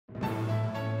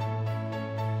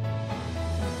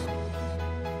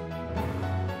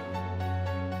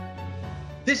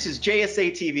This is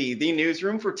JSA TV, the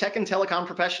newsroom for tech and telecom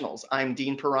professionals. I'm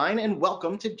Dean Perrine, and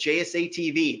welcome to JSA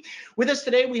TV. With us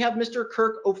today, we have Mr.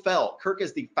 Kirk Offel. Kirk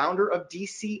is the founder of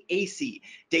DCAC,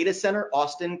 Data Center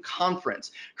Austin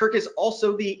Conference. Kirk is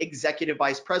also the executive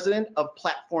vice president of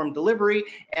platform delivery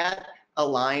at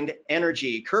Aligned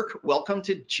Energy. Kirk, welcome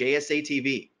to JSA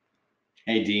TV.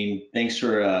 Hey, Dean. Thanks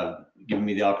for giving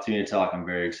me the opportunity to talk. I'm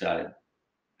very excited.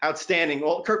 Outstanding.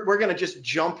 Well, Kirk, we're going to just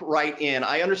jump right in.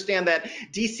 I understand that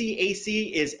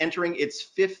DCAC is entering its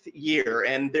 5th year,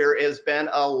 and there has been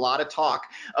a lot of talk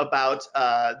about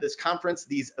this conference,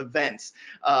 these events,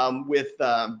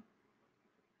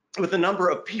 with a number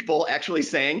of people actually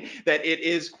saying that it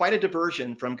is quite a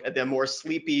diversion from the more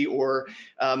sleepy or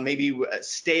maybe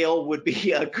stale would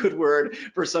be a good word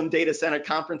for some data center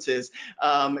conferences.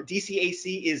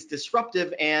 DCAC is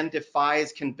disruptive and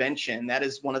defies convention. That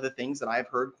is one of the things that I've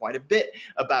heard quite a bit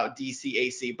about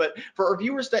DCAC. But for our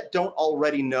viewers that don't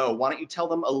already know, why don't you tell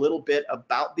them a little bit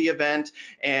about the event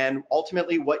and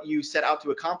ultimately what you set out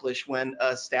to accomplish when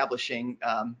establishing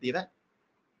the event?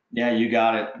 Yeah, you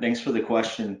got it. Thanks for the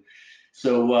question.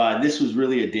 So this was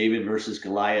really a David versus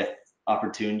Goliath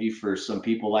opportunity for some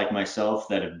people like myself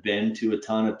that have been to a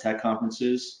ton of tech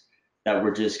conferences that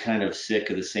were just kind of sick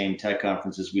of the same tech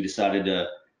conferences. We decided to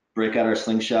break out our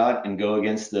slingshot and go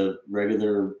against the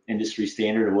regular industry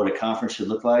standard of what a conference should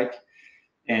look like.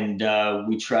 And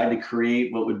we tried to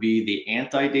create what would be the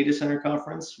anti-data center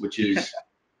conference, which is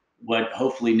what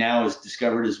hopefully now is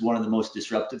discovered as one of the most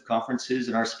disruptive conferences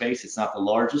in our space. It's not the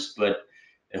largest, but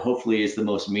it hopefully is the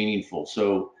most meaningful.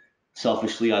 So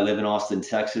selfishly, I live in Austin,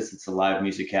 Texas. It's the live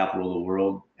music capital of the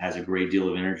world, has a great deal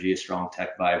of energy, a strong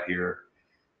tech vibe here.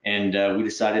 And we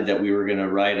decided that we were gonna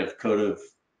write a code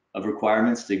of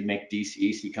requirements to make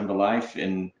DCAC come to life.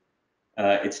 And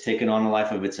it's taken on a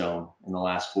life of its own in the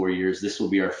last 4 years. This will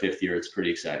be our 5th year. It's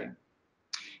pretty exciting.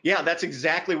 Yeah, that's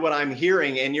exactly what I'm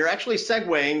hearing. And you're actually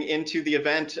segueing into the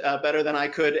event better than I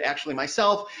could actually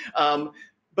myself.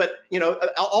 But you know,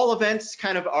 all events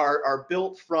kind of are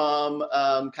built from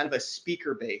kind of a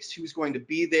speaker base. Who's going to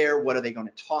be there? What are they going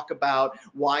to talk about?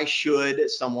 Why should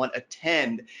someone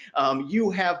attend? You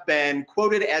have been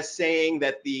quoted as saying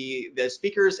that the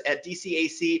speakers at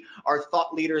DCAC are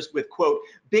thought leaders with, quote,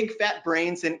 big fat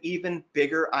brains and even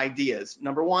bigger ideas.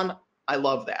 Number one, I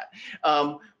love that.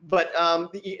 But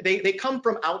they come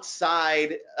from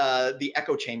outside the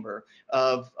echo chamber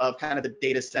of kind of the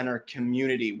data center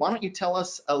community. Why don't you tell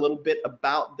us a little bit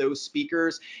about those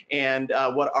speakers and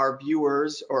what our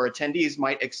viewers or attendees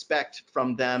might expect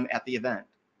from them at the event?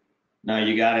 No,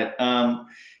 you got it.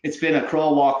 It's been a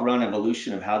crawl, walk, run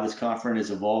evolution of how this conference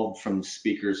has evolved from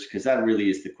speakers, because that really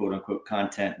is the quote unquote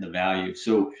content and the value.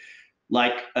 So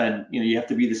like, you have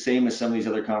to be the same as some of these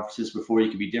other conferences before you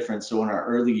can be different. So in our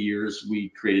early years, we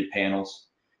created panels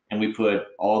and we put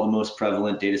all the most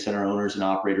prevalent data center owners and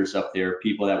operators up there,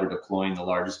 people that were deploying the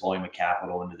largest volume of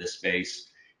capital into this space.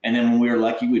 And then when we were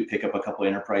lucky, we'd pick up a couple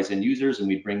enterprise end users and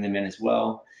we'd bring them in as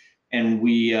well. And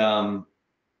we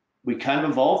kind of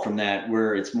evolved from that,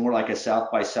 where it's more like a South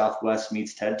by Southwest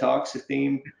meets TED Talks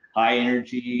theme, high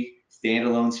energy,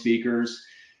 standalone speakers.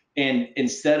 And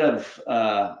instead of,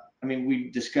 we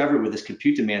discovered with this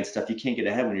compute demand stuff, you can't get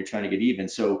ahead when you're trying to get even.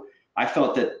 So I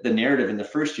felt that the narrative in the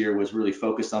first year was really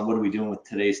focused on what are we doing with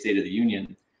today's State of the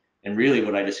Union. And really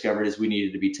what I discovered is we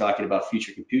needed to be talking about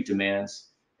future compute demands.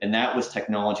 And that was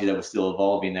technology that was still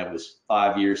evolving, that was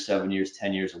 5 years, 7 years,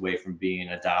 10 years away from being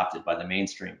adopted by the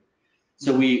mainstream.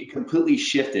 So we completely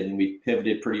shifted and we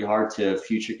pivoted pretty hard to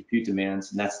future compute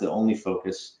demands, and that's the only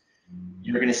focus.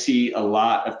 You're going to see a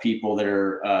lot of people that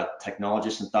are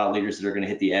technologists and thought leaders that are going to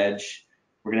hit the edge.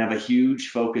 We're going to have a huge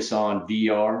focus on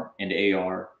VR and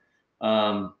AR.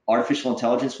 Artificial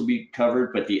intelligence will be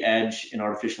covered, but the edge in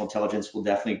artificial intelligence will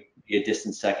definitely be a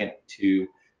distant second to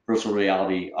virtual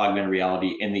reality, augmented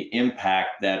reality, and the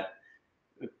impact that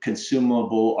consumer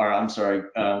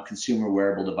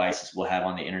wearable devices will have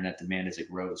on the internet demand as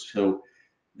it grows. So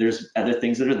there's other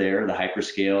things that are there, the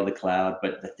hyperscale, the cloud,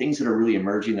 but the things that are really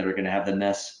emerging that are going to have the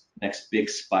next big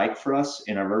spike for us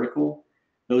in our vertical,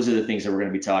 those are the things that we're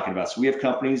going to be talking about. So we have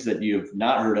companies that you have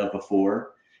not heard of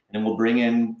before, and we'll bring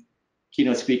in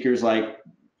keynote speakers like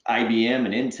IBM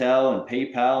and Intel and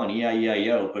PayPal and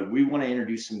EIEIO, but we want to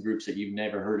introduce some groups that you've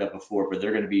never heard of before, but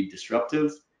they're going to be disruptive,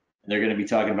 and they're going to be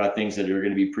talking about things that are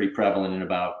going to be pretty prevalent in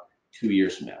about 2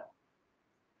 years from now.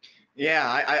 Yeah,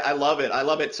 I love it. I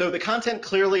love it. So the content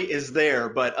clearly is there,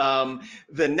 but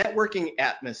the networking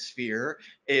atmosphere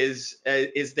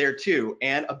is there too,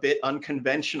 and a bit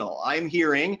unconventional. I'm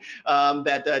hearing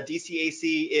that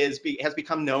DCAC has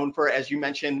become known for, as you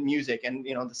mentioned, music, and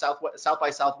the South by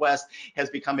Southwest has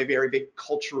become a very big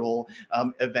cultural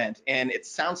event, and it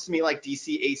sounds to me like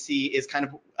DCAC is kind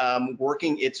of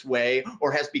working its way,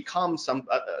 or has become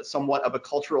somewhat of a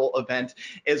cultural event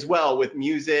as well, with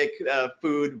music,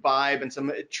 food, vibe, and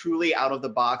some truly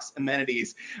out-of-the-box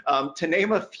amenities. To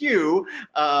name a few,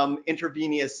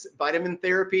 intravenous vitamin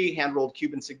therapy, hand-rolled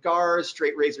Cuban cigars,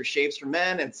 straight razor shaves for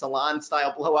men, and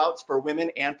salon-style blowouts for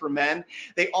women and for men.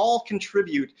 They all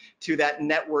contribute to that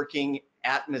networking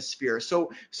atmosphere.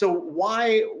 So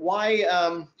why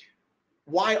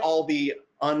all the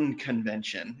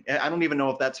unconvention? I don't even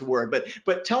know if that's a word,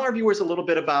 but tell our viewers a little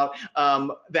bit about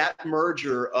that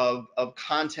merger of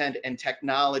content and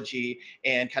technology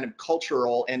and kind of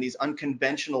cultural and these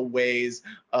unconventional ways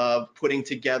of putting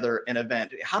together an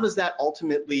event. How does that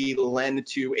ultimately lend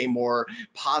to a more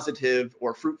positive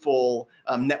or fruitful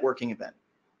networking event?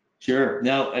 Sure.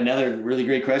 Now, another really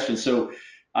great question. So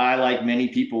I, like many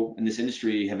people in this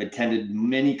industry, have attended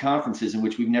many conferences in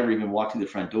which we've never even walked through the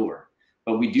front door.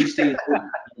 But we do stay in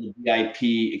the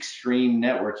VIP extreme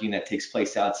networking that takes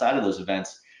place outside of those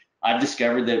events. I've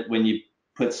discovered that when you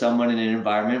put someone in an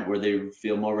environment where they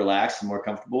feel more relaxed and more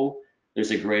comfortable,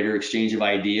 there's a greater exchange of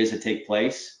ideas that take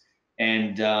place.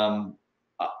 And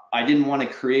I didn't want to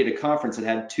create a conference that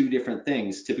had two different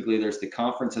things. Typically, there's the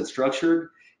conference that's structured,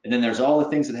 and then there's all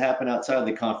the things that happen outside of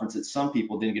the conference that some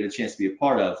people didn't get a chance to be a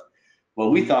part of.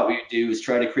 What we thought we would do is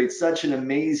try to create such an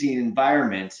amazing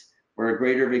environment where a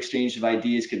greater exchange of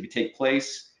ideas could take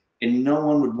place and no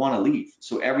one would want to leave.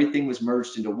 So everything was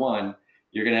merged into one.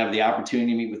 You're going to have the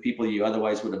opportunity to meet with people you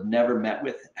otherwise would have never met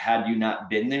with had you not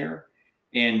been there.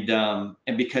 And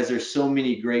because there's so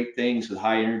many great things with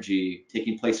high energy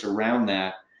taking place around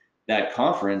that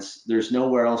conference, there's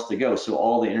nowhere else to go. So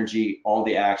all the energy, all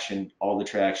the action, all the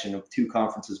traction of two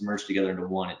conferences merged together into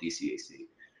one at DCAC.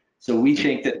 So we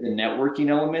think that the networking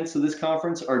elements of this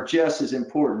conference are just as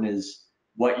important as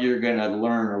what you're going to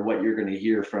learn or what you're going to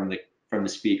hear from the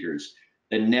speakers.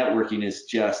 The networking is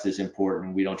just as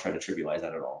important. We don't try to trivialize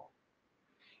that at all.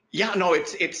 Yeah, no,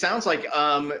 it sounds like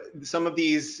some of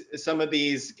these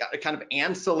kind of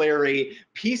ancillary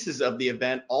pieces of the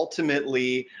event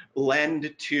ultimately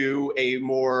lend to a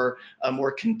more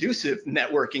conducive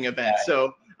networking event.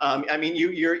 So I mean,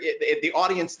 the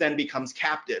audience then becomes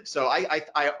captive. So I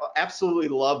absolutely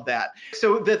love that.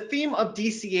 So the theme of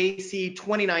DCAC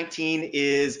 2019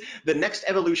 is the next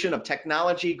evolution of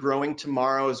technology growing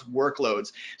tomorrow's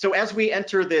workloads. So as we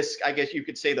enter this, I guess you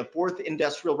could say, the fourth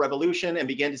industrial revolution, and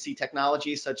begin to see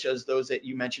technologies such as those that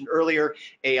you mentioned earlier,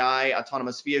 AI,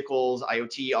 autonomous vehicles,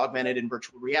 IoT, augmented and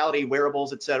virtual reality,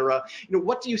 wearables, et cetera.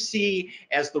 What do you see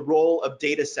as the role of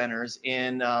data centers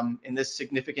in this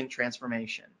significant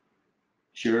transformation?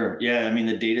 Sure. Yeah. I mean,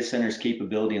 the data center's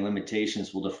capability and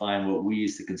limitations will define what we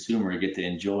as the consumer get to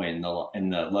enjoy in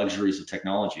the luxuries of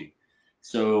technology.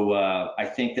 So I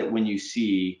think that when you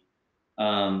see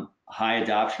high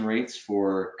adoption rates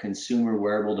for consumer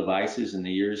wearable devices in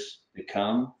the years to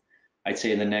come, I'd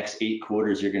say in the next 8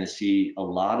 quarters, you're going to see a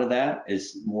lot of that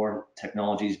as more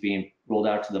technologies being rolled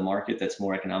out to the market that's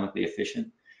more economically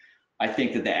efficient. I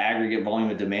think that the aggregate volume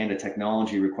of demand of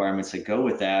technology requirements that go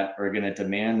with that are going to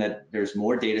demand that there's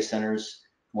more data centers,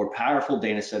 more powerful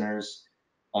data centers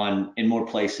in more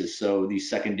places. So these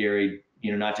secondary,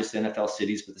 not just NFL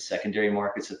cities, but the secondary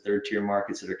markets, the third tier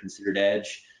markets that are considered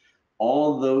edge,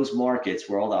 all those markets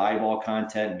where all the eyeball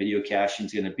content and video caching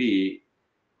is going to be,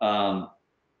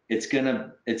 it's going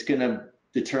to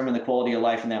determine the quality of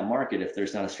life in that market if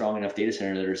there's not a strong enough data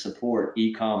center there to support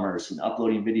e-commerce and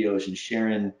uploading videos and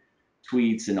sharing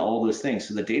tweets and all those things.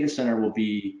 So the data center will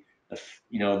be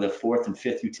the fourth and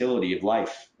fifth utility of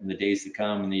life in the days to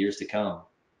come and the years to come.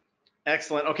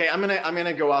 Excellent. Okay, I'm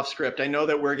gonna go off script. I know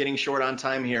that we're getting short on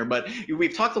time here, but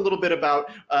we've talked a little bit about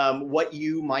what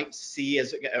you might see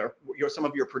as some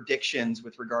of your predictions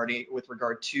with regard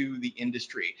to the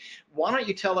industry. Why don't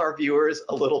you tell our viewers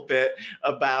a little bit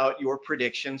about your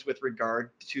predictions with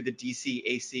regard to the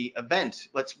DCAC event?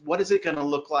 What is it going to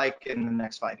look like in the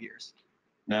next 5 years?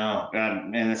 No, God,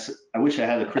 man, I wish I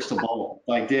had a crystal ball.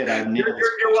 If I did,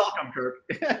 You're welcome, Kirk.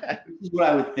 This is what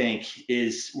I would think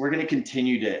is we're going to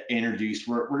continue to introduce,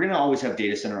 we're going to always have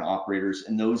data center operators,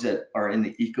 and those that are in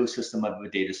the ecosystem of a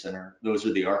data center, those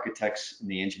are the architects and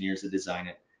the engineers that design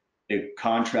it, the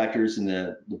contractors and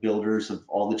the builders of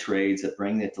all the trades that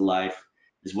bring it to life,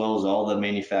 as well as all the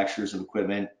manufacturers of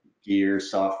equipment, gear,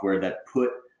 software that put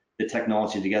the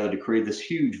technology together to create this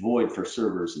huge void for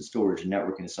servers and storage and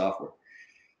networking and software.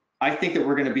 I think that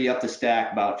we're going to be up the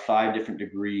stack about 5 different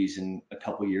degrees in a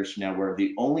couple of years from now, where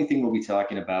the only thing we'll be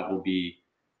talking about will be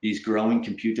these growing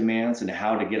compute demands and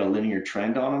how to get a linear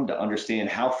trend on them to understand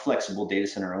how flexible data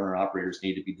center owner operators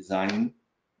need to be designing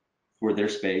for their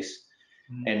space,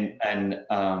 and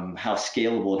how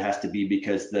scalable it has to be,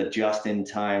 because the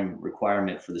just-in-time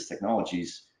requirement for this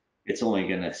technologies, it's only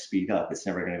going to speed up. It's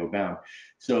never going to go down.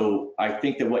 So I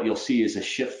think that what you'll see is a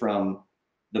shift from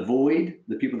the void,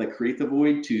 the people that create the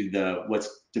void, to the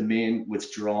what's dictating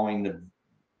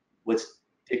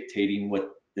what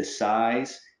the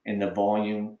size and the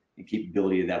volume and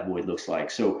capability of that void looks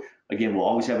like. So again, we'll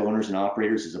always have owners and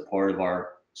operators as a part of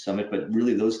our summit, but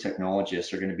really those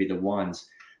technologists are going to be the ones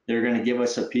that are going to give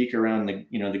us a peek around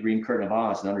the green curtain of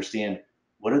Oz and understand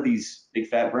what are these big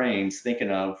fat brains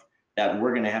thinking of that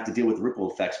we're going to have to deal with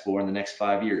ripple effects for in the next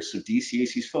 5 years. So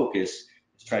DCAC's focus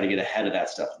is try to get ahead of that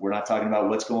stuff. We're not talking about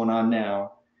what's going on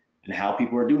now and how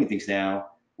people are doing things now.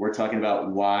 We're talking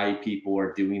about why people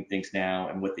are doing things now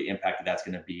and what the impact of that's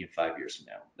going to be in 5 years from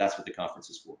now. That's what the conference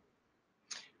is for.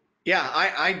 Yeah,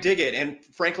 I dig it, and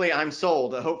frankly, I'm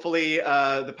sold. Hopefully,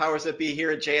 the powers that be here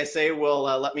at JSA will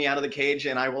let me out of the cage,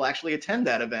 and I will actually attend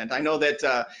that event. I know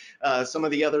that some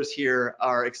of the others here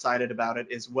are excited about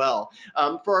it as well.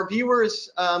 For our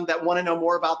viewers that want to know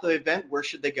more about the event, where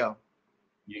should they go?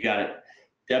 You got it.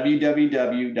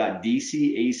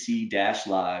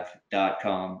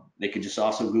 www.dcac-live.com. They could just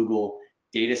also Google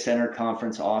Data Center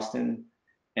Conference Austin,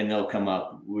 and they'll come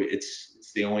up.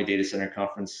 It's the only data center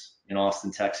conference in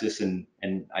Austin, Texas, and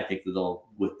I think that they'll,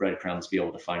 with breadcrumbs, be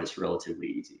able to find us relatively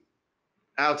easy.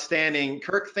 Outstanding.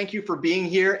 Kirk, thank you for being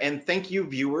here, and thank you,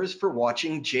 viewers, for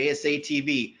watching JSA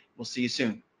TV. We'll see you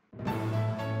soon.